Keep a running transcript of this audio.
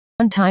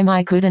One time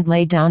I couldn't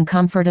lay down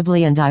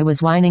comfortably and I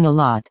was whining a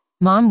lot.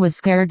 Mom was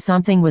scared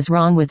something was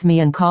wrong with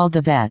me and called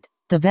the vet.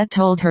 The vet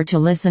told her to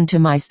listen to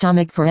my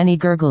stomach for any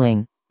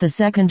gurgling. The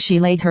second she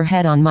laid her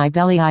head on my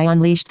belly, I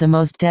unleashed the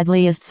most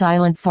deadliest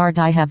silent fart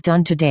I have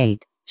done to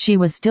date. She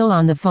was still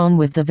on the phone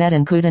with the vet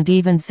and couldn't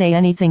even say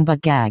anything but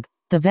gag.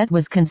 The vet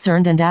was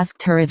concerned and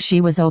asked her if she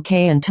was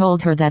okay and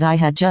told her that I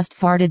had just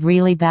farted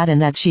really bad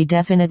and that she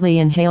definitely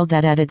inhaled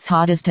that at its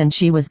hottest and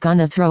she was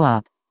gonna throw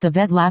up. The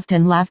vet laughed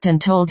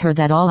and told her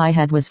that all I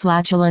had was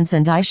flatulence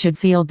and I should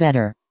feel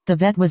better. The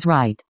vet was right.